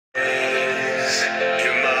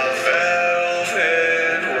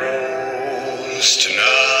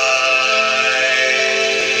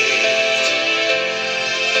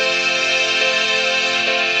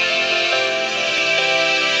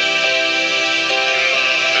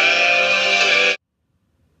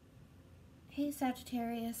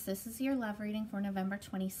Sagittarius. This is your love reading for November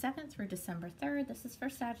 27th through December 3rd. This is for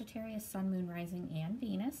Sagittarius, Sun, Moon, Rising, and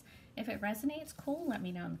Venus. If it resonates, cool, let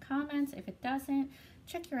me know in the comments. If it doesn't,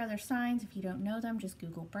 check your other signs. If you don't know them, just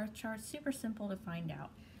Google birth charts. Super simple to find out.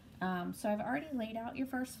 So I've already laid out your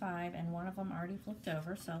first 5, and one of them already flipped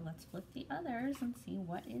over. So let's flip the others and see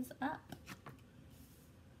what is up.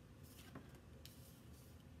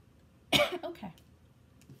 Okay.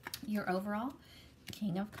 Your overall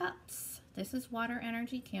King of Cups. This is water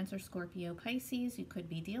energy, Cancer, Scorpio, Pisces. You could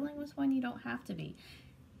be dealing with one, you don't have to be.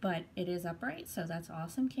 But it is upright, so that's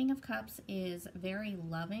awesome. King of Cups is very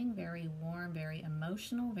loving, very warm, very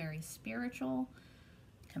emotional, very spiritual,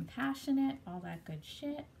 compassionate, all that good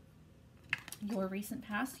shit. Your recent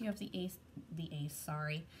past, you have the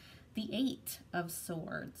Eight of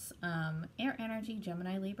Swords. Air energy,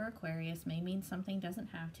 Gemini, Libra, Aquarius, may mean something,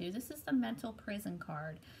 doesn't have to. This is the mental prison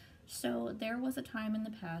card. So there was a time in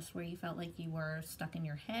the past where you felt like you were stuck in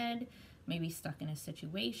your head, maybe stuck in a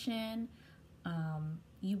situation.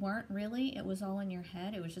 You weren't really, it was all in your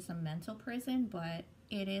head. It was just a mental prison, but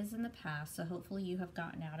it is in the past. So hopefully you have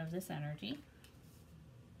gotten out of this energy.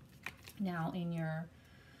 Now in your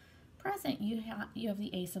present, you have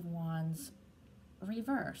the Ace of Wands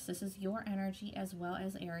reverse. This is your energy as well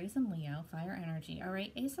as Aries and Leo, fire energy. All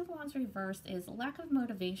right, Ace of Wands reversed is lack of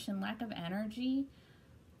motivation, lack of energy,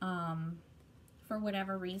 for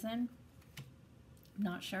whatever reason.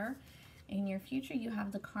 Not sure. In your future, you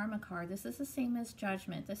have the Karma card. This is the same as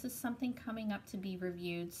Judgment. This is something coming up to be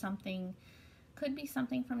reviewed. Something, could be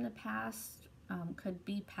something from the past, could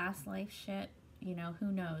be past life shit, you know,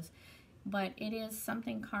 who knows. But it is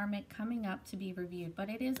something karmic coming up to be reviewed. But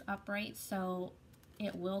it is upright, so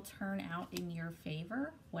it will turn out in your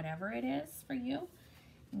favor, whatever it is for you.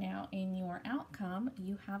 Now, in your outcome,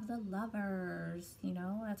 you have the Lovers. You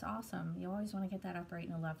know, that's awesome. You always want to get that upright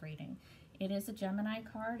in a love reading. It is a Gemini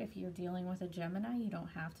card. If you're dealing with a Gemini, you don't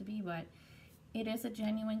have to be, but it is a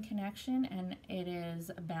genuine connection, and it is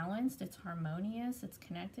balanced. It's harmonious. It's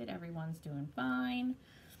connected. Everyone's doing fine.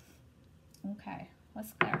 Okay,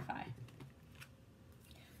 let's clarify.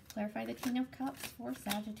 Clarify the King of Cups for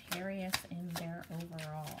Sagittarius in their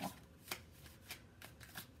overall.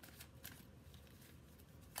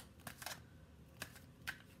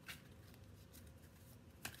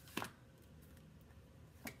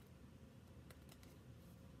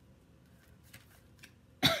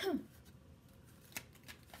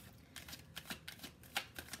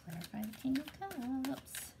 Clarify the King of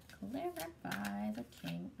Cups. Clarify the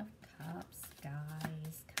King of Cups,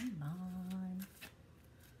 guys. Come on.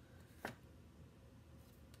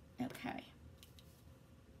 Okay.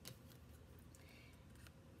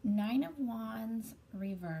 Nine of Wands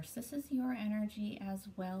reverse. This is your energy as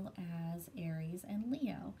well as Aries and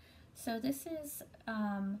Leo. So this is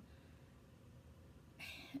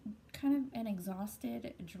kind of an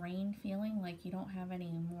exhausted, drained feeling, like you don't have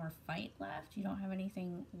any more fight left. You don't have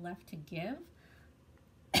anything left to give.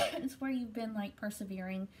 It's where you've been like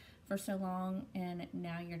persevering for so long, and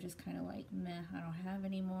now you're just kind of like, meh, I don't have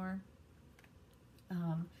any more.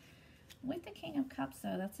 With the King of Cups,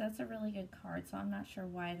 though, that's a really good card, so I'm not sure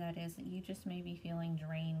why that is. You just may be feeling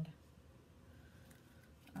drained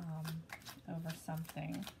over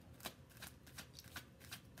something.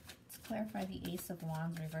 Let's clarify the Ace of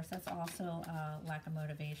Wands reverse. That's also lack of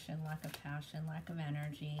motivation, lack of passion, lack of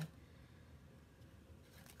energy.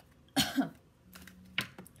 Oh.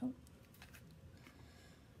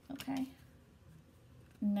 Okay.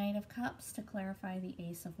 Knight of Cups to clarify the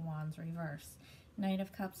Ace of Wands reverse. Knight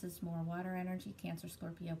of Cups is more water energy, Cancer,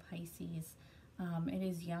 Scorpio, Pisces. It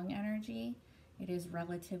is young energy. It is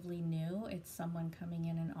relatively new. It's someone coming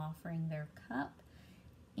in and offering their cup.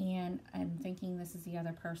 And I'm thinking this is the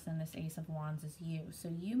other person. This Ace of Wands is you. So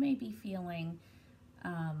you may be feeling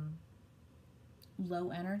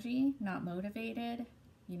low energy, not motivated,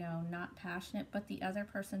 you know, not passionate, but the other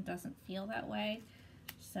person doesn't feel that way.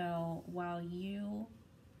 So while you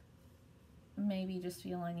maybe just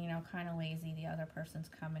feeling, you know, kind of lazy, the other person's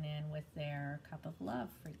coming in with their cup of love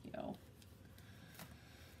for you. All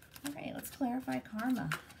right, let's clarify karma.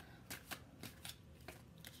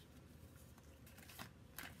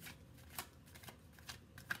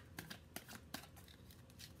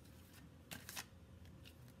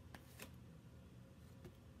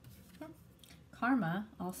 Karma,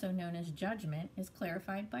 also known as judgment, is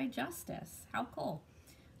clarified by justice. How cool.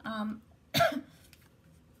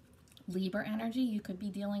 Libra energy, you could be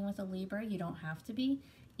dealing with a Libra, you don't have to be.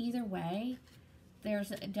 Either way, there's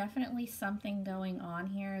definitely something going on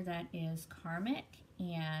here that is karmic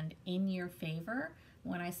and in your favor.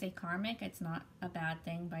 When I say karmic, it's not a bad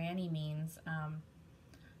thing by any means.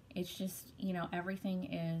 It's just, you know,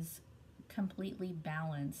 everything is completely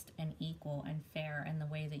balanced and equal and fair in the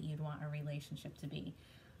way that you'd want a relationship to be.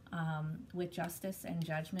 With justice and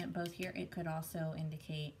judgment both here, it could also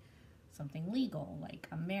indicate something legal, like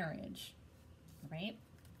a marriage, right?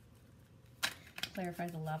 Clarify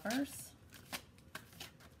the Lovers.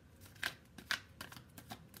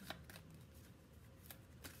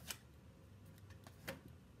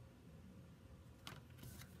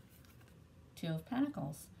 Two of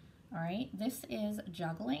Pentacles. All right, this is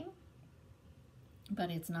juggling,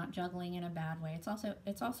 but it's not juggling in a bad way. It's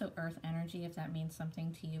also earth energy, if that means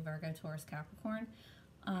something to you, Virgo, Taurus, Capricorn.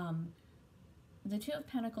 The Two of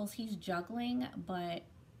Pentacles, he's juggling, but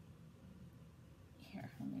here,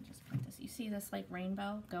 let me just put this. You see this like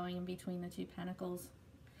rainbow going in between the two pentacles?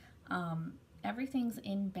 Everything's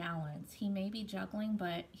in balance. He may be juggling,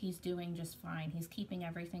 but he's doing just fine. He's keeping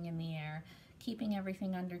everything in the air, keeping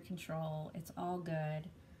everything under control. It's all good.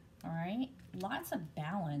 All right, lots of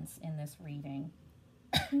balance in this reading.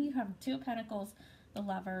 You have Two of Pentacles, the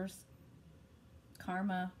Lovers,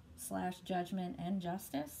 Karma / Judgment, and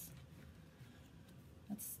Justice.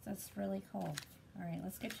 That's really cool. All right,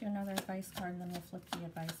 let's get you another advice card, and then we'll flip the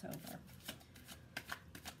advice over.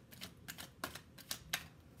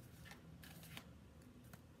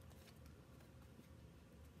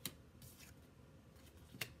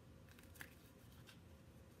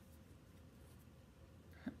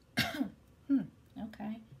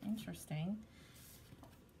 Okay, interesting.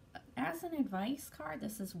 As an advice card,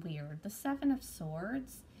 this is weird. The Seven of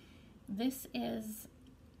Swords, this is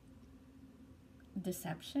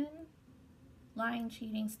deception, lying,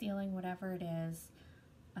 cheating, stealing, whatever it is.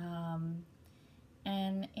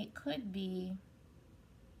 And it could be,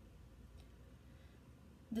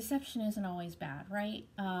 deception isn't always bad, right?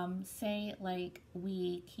 Say like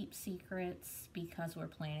we keep secrets because we're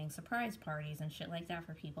planning surprise parties and shit like that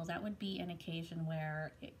for people. That would be an occasion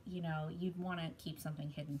where, you know, you'd want to keep something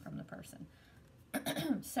hidden from the person.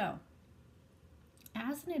 So,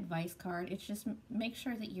 as an advice card, it's just make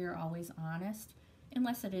sure that you're always honest,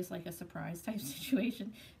 unless it is like a surprise type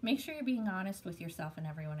situation. Make sure you're being honest with yourself and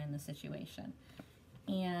everyone in the situation.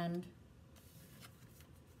 And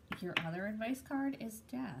your other advice card is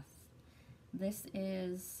Death. This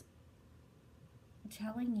is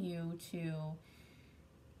telling you to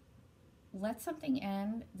let something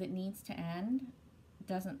end that needs to end.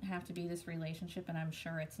 Doesn't have to be this relationship, and I'm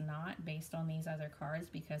sure it's not based on these other cards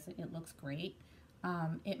because it looks great.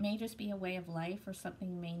 It may just be a way of life, or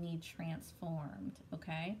something may need transformed,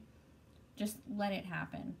 okay? Just let it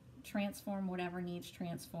happen. Transform whatever needs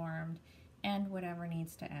transformed, end whatever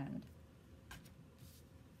needs to end.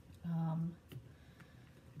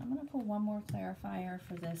 I'm going to pull one more clarifier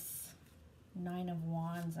for this Nine of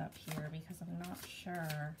Wands up here because I'm not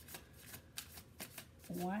sure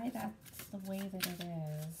why that's the way that it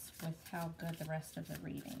is with how good the rest of the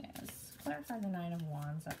reading is. Clarify the Nine of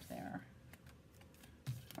Wands up there.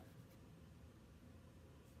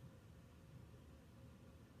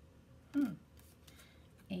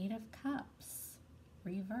 Eight of Cups,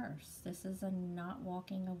 reverse. This is a not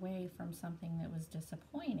walking away from something that was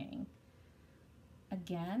disappointing.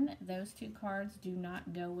 Again, those two cards do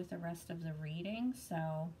not go with the rest of the reading,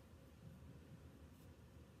 so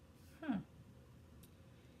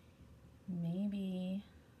maybe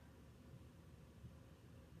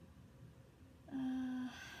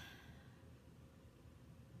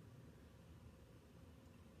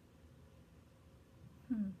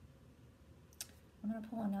I'm going to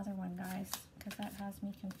pull another one, guys, because that has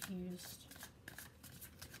me confused.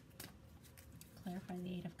 Clarify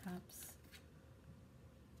the Eight of Cups.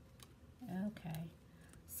 Okay.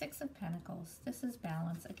 Six of Pentacles. This is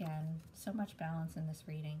balance. Again, so much balance in this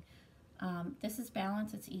reading. This is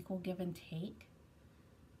balance. It's equal give and take.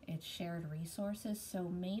 It's shared resources. So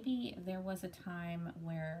maybe there was a time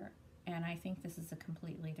where, and I think this is a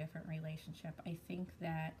completely different relationship. I think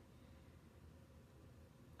that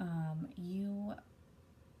you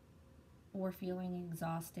were feeling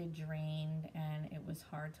exhausted, drained, and it was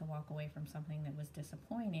hard to walk away from something that was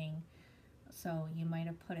disappointing. So you might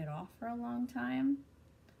have put it off for a long time.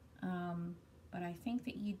 But I think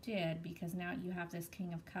that you did, because now you have this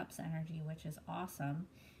King of Cups energy, which is awesome,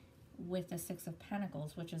 with the Six of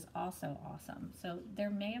Pentacles, which is also awesome. So there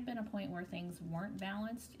may have been a point where things weren't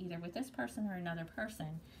balanced, either with this person or another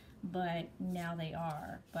person, but now they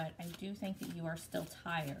are. But I do think that you are still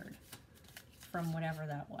tired from whatever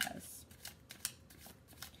that was.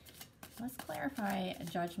 Let's clarify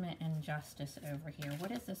Judgment and Justice over here.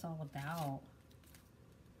 What is this all about?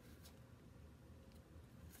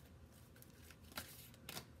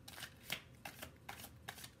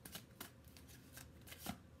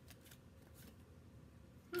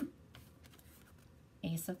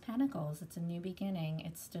 Ace of Pentacles. It's a new beginning.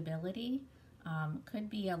 It's stability. Could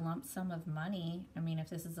be a lump sum of money. I mean, if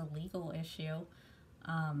this is a legal issue.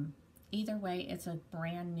 Either way, it's a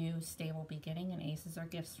brand new, stable beginning, and aces are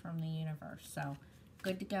gifts from the universe. So,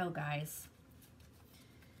 good to go, guys.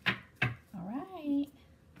 All right.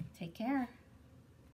 Take care.